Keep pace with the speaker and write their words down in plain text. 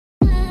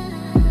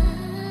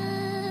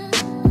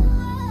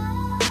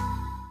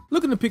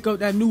looking to pick up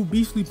that new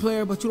beastly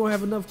player but you don't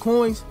have enough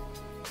coins?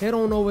 Head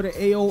on over to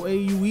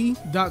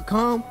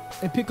aoaue.com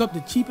and pick up the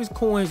cheapest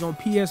coins on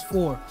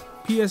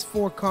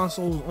PS4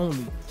 consoles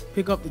only.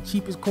 Pick up the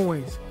cheapest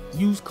coins.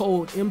 Use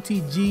code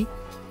MTG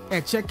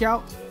at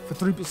checkout for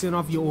 3%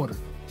 off your order.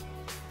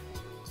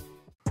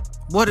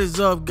 What is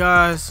up,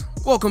 guys?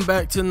 Welcome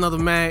back to another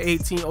Madden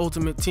 18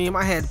 Ultimate Team.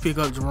 I had to pick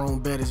up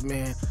Jerome Bettis,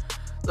 man.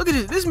 Look at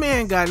this. This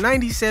man got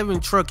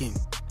 97 trucking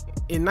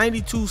and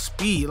 92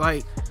 speed,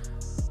 like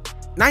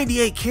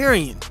 98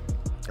 carrying.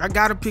 I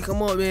gotta pick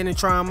him up, man, and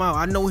try him out.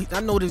 I know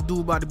this dude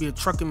about to be a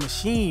trucking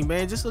machine,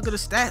 man. Just look at the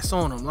stats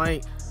on him.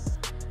 Like,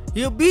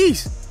 he a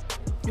beast.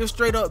 He a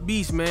straight up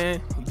beast,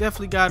 man. You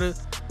definitely gotta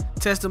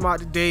test him out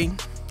today.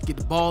 Get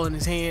the ball in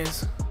his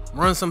hands,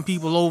 run some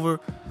people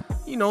over,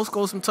 you know,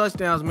 score some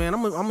touchdowns, man.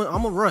 I'm a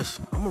rush.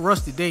 I'm a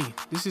rush today.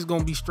 This is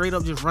gonna be straight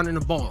up just running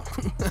the ball.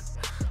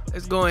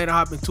 Let's go ahead and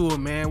hop into it,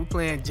 man. We're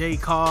playing J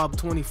Cobb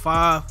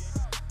 25.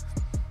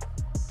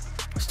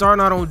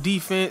 Starting out on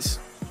defense,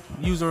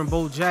 using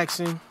Bo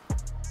Jackson.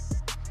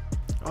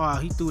 Oh,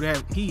 he threw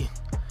that. He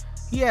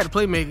had a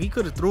playmaker. He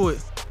could have threw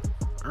it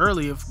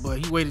earlier, but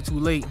he waited too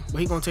late.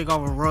 But he gonna take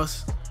off a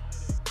Russ.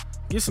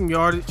 Get some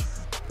yardage.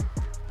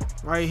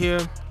 Right here,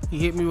 he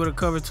hit me with a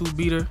cover 2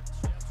 beater.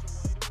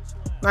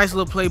 Nice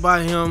little play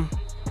by him.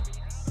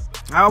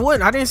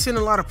 I didn't send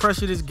a lot of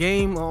pressure this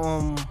game.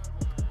 I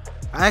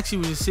actually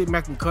was just sitting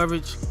back in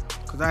coverage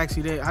because I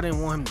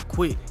didn't want him to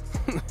quit.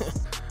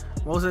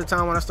 Most of the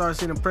time when I started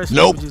sending pressure,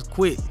 he would just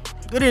quit.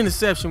 Good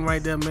interception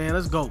right there, man.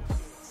 Let's go.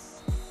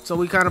 So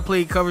we kind of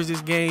played coverage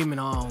this game,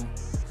 and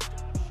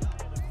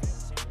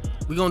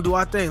we gonna do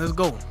our thing. Let's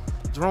go,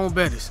 Jerome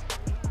Bettis.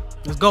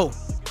 Let's go.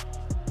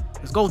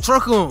 Let's go,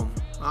 truck him.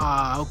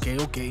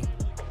 Okay.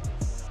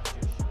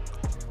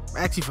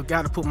 I actually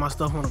forgot to put my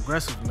stuff on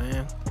aggressive,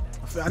 man.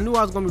 I knew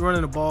I was gonna be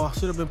running the ball.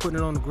 Should have been putting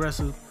it on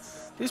aggressive.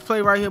 This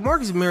play right here,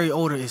 Marcus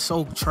Mariota is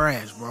so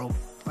trash, bro.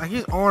 Like,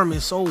 his arm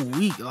is so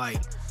weak. Like,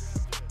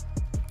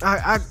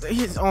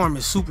 his arm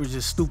is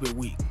just stupid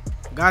weak.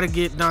 Gotta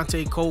get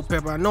Dante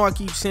Culpepper. I know I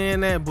keep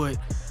saying that, but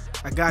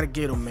I gotta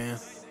get him, man.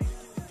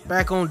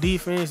 Back on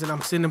defense, and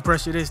I'm sending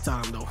pressure this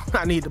time, though.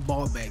 I need the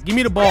ball back. Give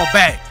me the ball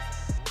back.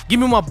 Give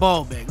me my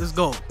ball back. Let's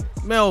go.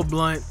 Mel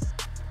Blount.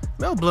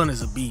 Mel Blount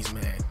is a beast,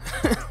 man.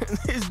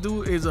 This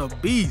dude is a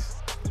beast.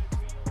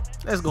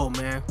 Let's go,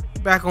 man.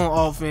 Back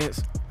on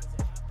offense.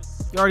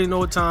 You already know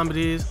what time it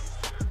is.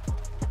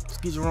 Let's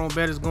get Jerome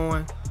Bettis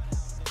going.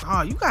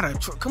 Oh, you gotta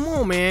come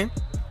on, man.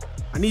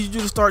 I need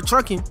you to start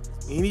trucking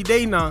any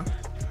day now.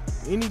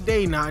 Any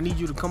day now. I need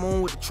you to come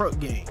on with the truck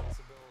game.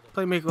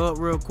 Playmaker up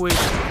real quick.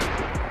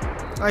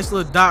 Nice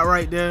little dot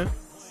right there.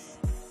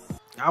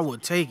 I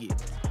would take it.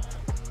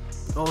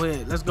 Go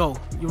ahead. Let's go.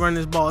 You run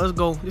this ball. Let's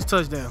go. It's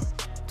touchdown.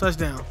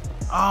 Touchdown.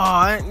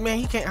 Oh, man,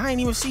 he can't. I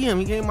ain't even see him.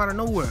 He came out of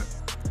nowhere.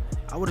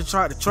 I would have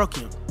tried to truck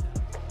him.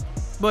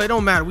 But it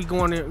don't matter. We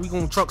going there. We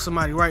gonna truck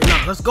somebody right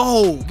now. Let's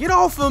go. Get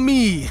off of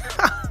me.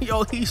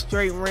 Yo, he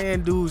straight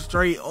ran dude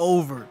straight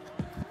over.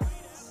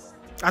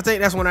 I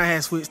think that's when I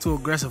had switched to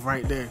aggressive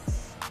right there.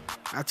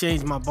 I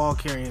changed my ball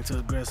carrying to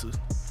aggressive.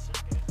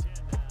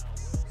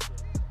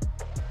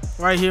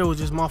 Right here was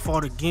just my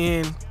fault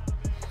again.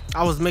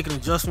 I was making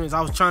adjustments.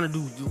 I was trying to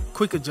do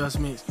quick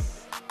adjustments.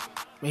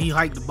 Man, he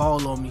hiked the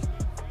ball on me.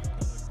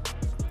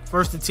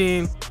 1st and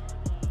 10.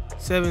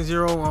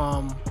 7-0.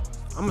 I'm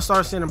gonna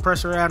start sending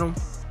pressure at him.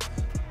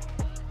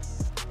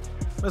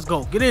 Let's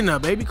go. Get in there,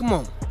 baby. Come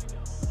on.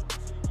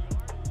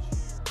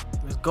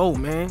 Let's go,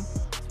 man.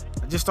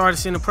 I just started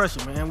sending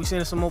pressure, man. We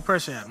sending some more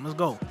pressure at him. Let's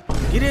go.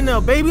 Get in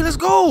there, baby. Let's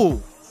go.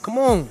 Come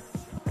on.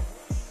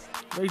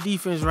 Great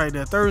defense right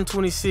there. 3rd and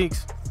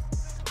 26.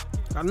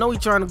 I know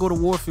he's trying to go to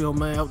Warfield,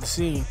 man, out the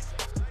scene.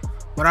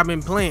 But I've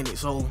been playing it,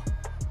 so,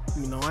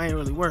 you know, I ain't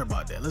really worried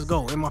about that. Let's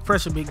go. And my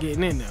pressure been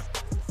getting in there.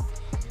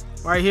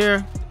 Right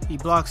here, he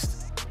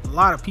blocks a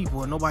lot of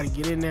people and nobody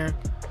get in there.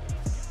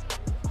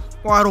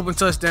 Wide open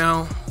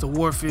touchdown to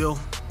Warfield.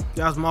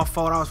 That was my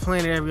fault. I was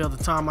playing it every other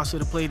time. I should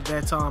have played it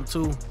that time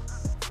too.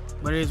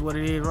 But it is what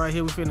it is. Right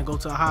here, we finna go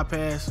to a high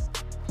pass.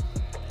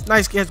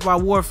 Nice catch by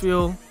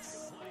Warfield.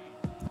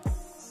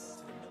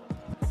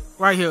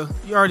 Right here,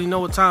 you already know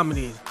what time it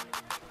is.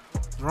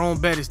 Jerome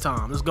Bettis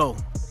time. Let's go.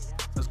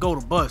 Let's go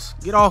to Bus.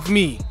 Get off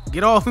me.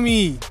 Get off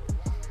me.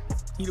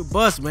 He the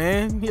Bus,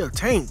 man. He a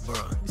tank, bro.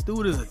 This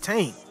dude is a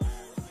tank.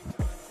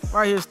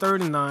 Right here's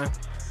 3rd and 9.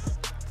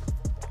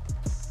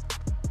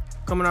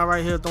 Coming out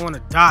right here, throwing a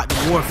dot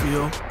to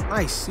Warfield.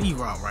 Nice C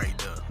route right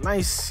there.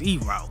 Nice C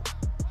route.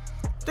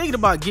 Thinking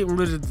about getting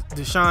rid of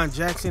Deshaun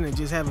Jackson and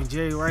just having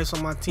Jerry Rice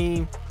on my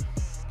team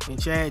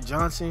and Chad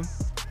Johnson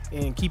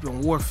and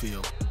keeping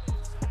Warfield.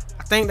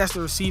 I think that's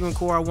the receiving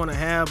core I want to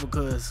have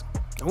because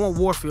I want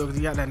Warfield because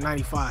he got that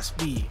 95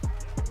 speed.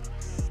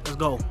 Let's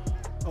go.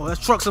 Oh, let's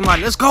truck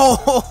somebody. Let's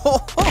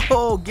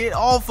go. Get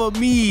off of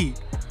me.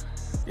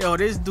 Yo,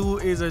 this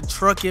dude is a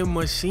trucking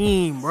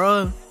machine,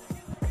 bruh.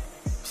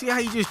 See how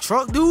he just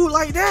trucked dude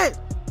like that?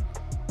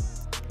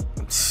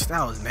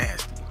 That was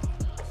nasty.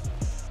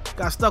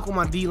 Got stuck on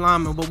my D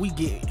lineman, but we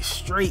get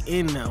straight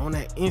in there on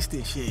that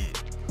instant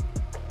shit.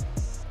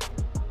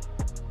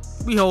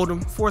 We hold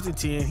him. 4th and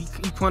 10.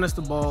 He punt us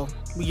the ball.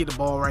 We get the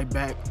ball right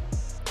back.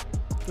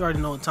 You already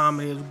know what time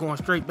it is. We're going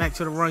straight back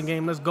to the run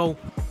game. Let's go.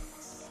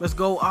 Let's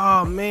go.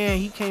 Oh, man.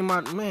 He came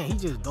out. Man, he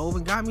just dove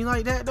and got me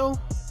like that, though. All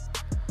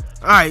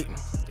right.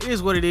 It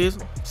is what it is.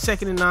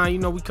 2nd and 9. You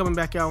know, we coming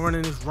back out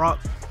running this rock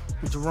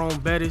with Jerome,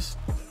 Bettis.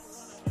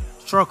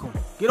 Truck him.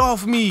 Get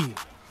off me.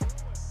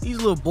 These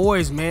little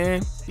boys,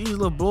 man. These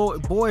little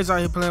boys out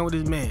here playing with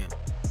this man.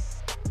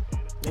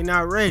 They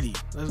not ready.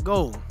 Let's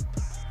go.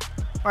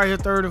 All right, here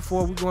 3rd and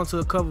 4. We're going to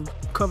a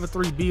cover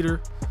 3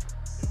 beater.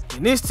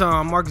 And this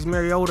time, Marcus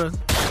Mariota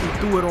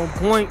threw it on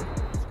point.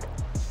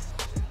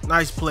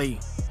 Nice play.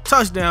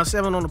 Touchdown,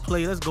 7 on the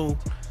play. Let's go,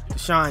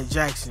 Deshaun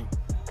Jackson.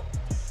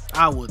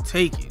 I will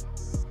take it.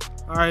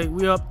 All right,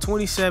 we up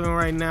 27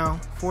 right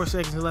now. 4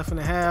 seconds left in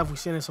the half. We're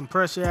sending some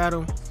pressure at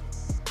him.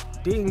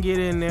 Didn't get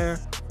in there.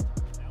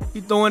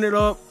 He throwing it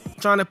up,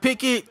 trying to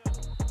pick it.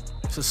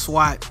 It's a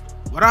swat,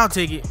 but I'll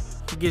take it.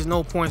 He gets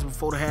no points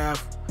before the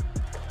half.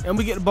 And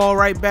we get the ball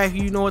right back.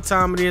 You know what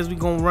time it is. We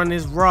gonna run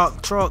this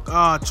rock truck.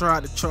 I'm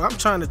trying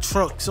to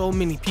truck so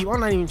many people.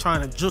 I'm not even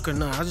trying to juke or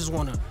nothing.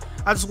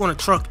 I just wanna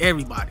truck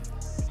everybody.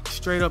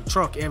 Straight up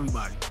truck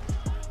everybody.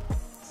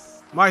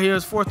 Right here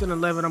is 4th and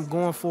 11. I'm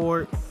going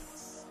for it.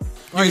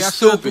 Right, I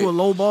should have threw a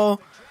low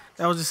ball.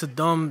 That was just a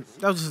dumb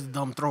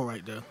throw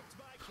right there.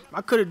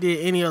 I could have did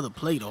any other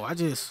play though. I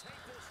just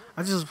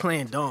was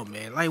playing dumb,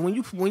 man. Like when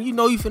you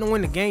know you finna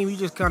win the game, you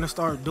just kind of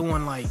start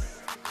doing like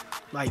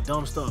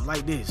dumb stuff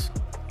like this.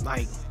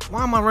 Like,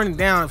 why am I running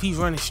down if he's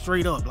running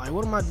straight up? Like,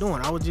 what am I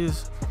doing?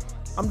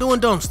 I'm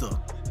doing dumb stuff.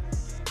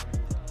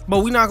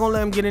 But we're not gonna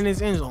let him get in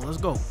his end zone. Let's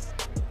go.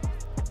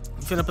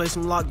 We finna play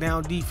some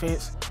lockdown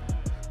defense.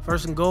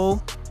 1st and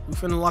goal. We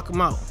finna lock him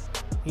out.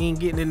 He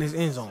ain't getting in his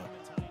end zone.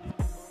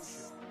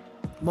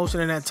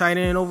 Motioning that tight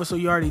end over, so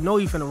you already know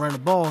you finna run the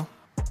ball.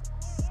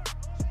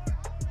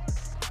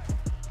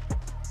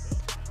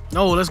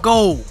 No, let's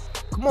go.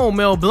 Come on,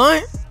 Mel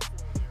Blount.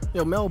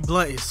 Yo, Mel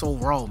Blount is so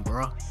raw,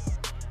 bro.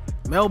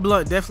 Mel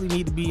Blount definitely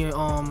need to be in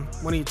one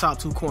of your top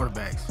 2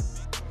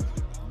 cornerbacks.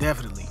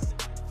 Definitely.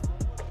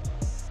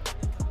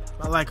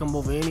 I like him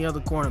over any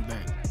other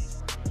cornerback.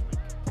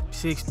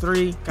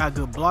 6'3", got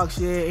good block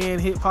shed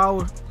and hit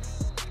power.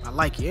 I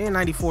like it. And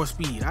 94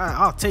 speed.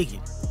 I'll take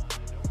it.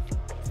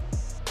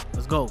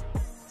 Let's go.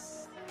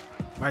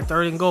 Right,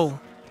 3rd and goal.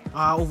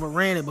 I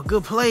overran it, but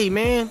good play,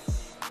 man.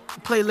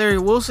 Play Larry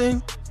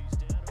Wilson.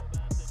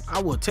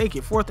 I will take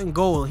it. 4th and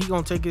goal. He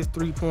gonna take his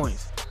 3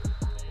 points.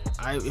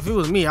 If it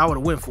was me, I would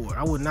have went for it.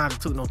 I would not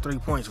have took no 3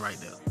 points right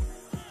there.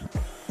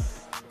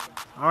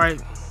 All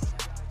right.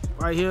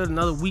 Right here,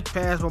 another weak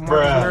pass by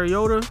Marcus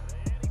Mariota.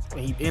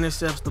 And he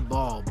intercepts the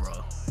ball,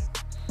 bro.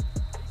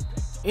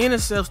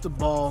 Intercepts the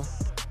ball.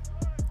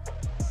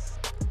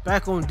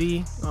 Back on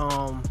D.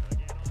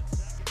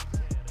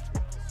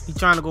 He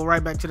trying to go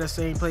right back to that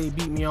same play he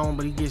beat me on,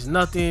 but he gets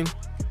nothing.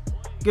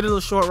 Get a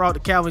little short route to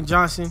Calvin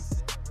Johnson.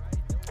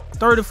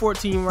 3rd and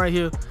 14 right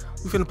here.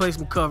 We finna play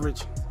some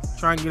coverage.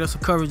 Try and get us a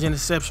coverage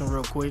interception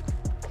real quick.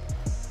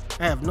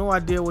 I have no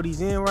idea what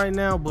he's in right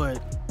now, but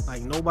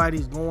like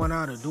nobody's going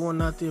out or doing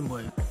nothing,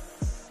 but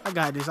I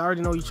got this. I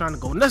already know you're trying to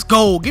go. Let's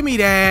go. Give me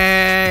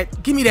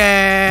that. Give me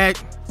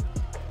that.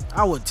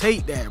 I would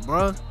take that,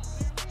 bro.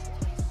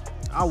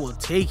 I will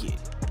take it.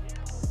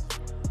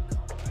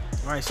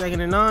 All right,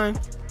 2nd and 9.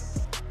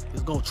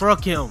 Let's go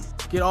truck him.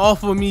 Get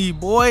off of me,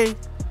 boy.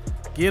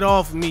 Get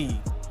off me.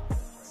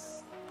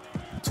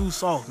 Too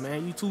soft,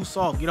 man. You too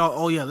soft. Get off.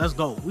 Oh yeah, let's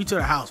go. We to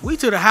the house. We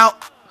to the house.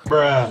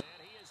 Bruh.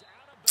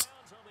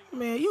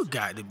 Man, you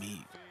got to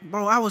be.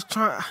 Bro, I was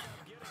trying.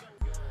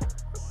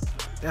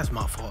 That's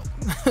my fault.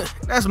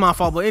 That's my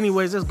fault. But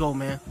anyways, let's go,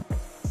 man.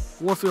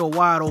 Warfield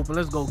wide open.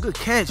 Let's go. Good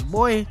catch,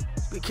 boy.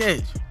 Good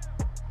catch.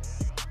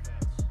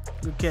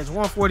 Good catch.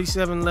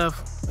 147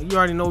 left. You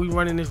already know we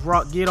running this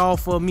rock. Get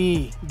off of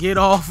me. Get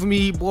off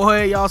me,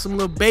 boy. Y'all some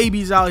little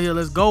babies out here.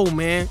 Let's go,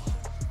 man.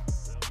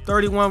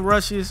 31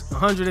 rushes,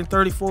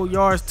 134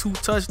 yards, 2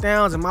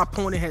 touchdowns, and my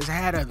opponent has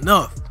had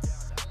enough.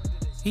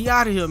 He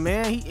out of here,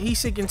 man. He's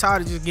sick and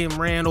tired of just getting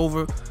ran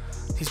over.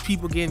 His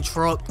people getting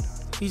trucked.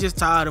 He's just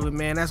tired of it,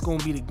 man. That's going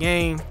to be the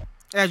game.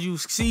 As you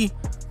see,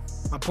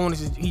 my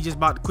opponent, he just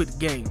about to quit the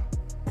game.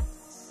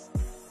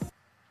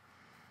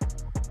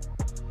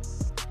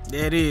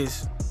 There it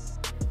is.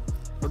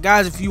 But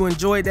guys, if you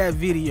enjoyed that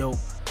video,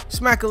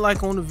 smack a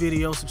like on the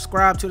video.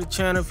 Subscribe to the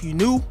channel if you're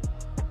new.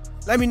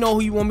 Let me know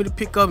who you want me to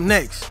pick up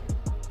next.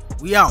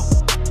 We out.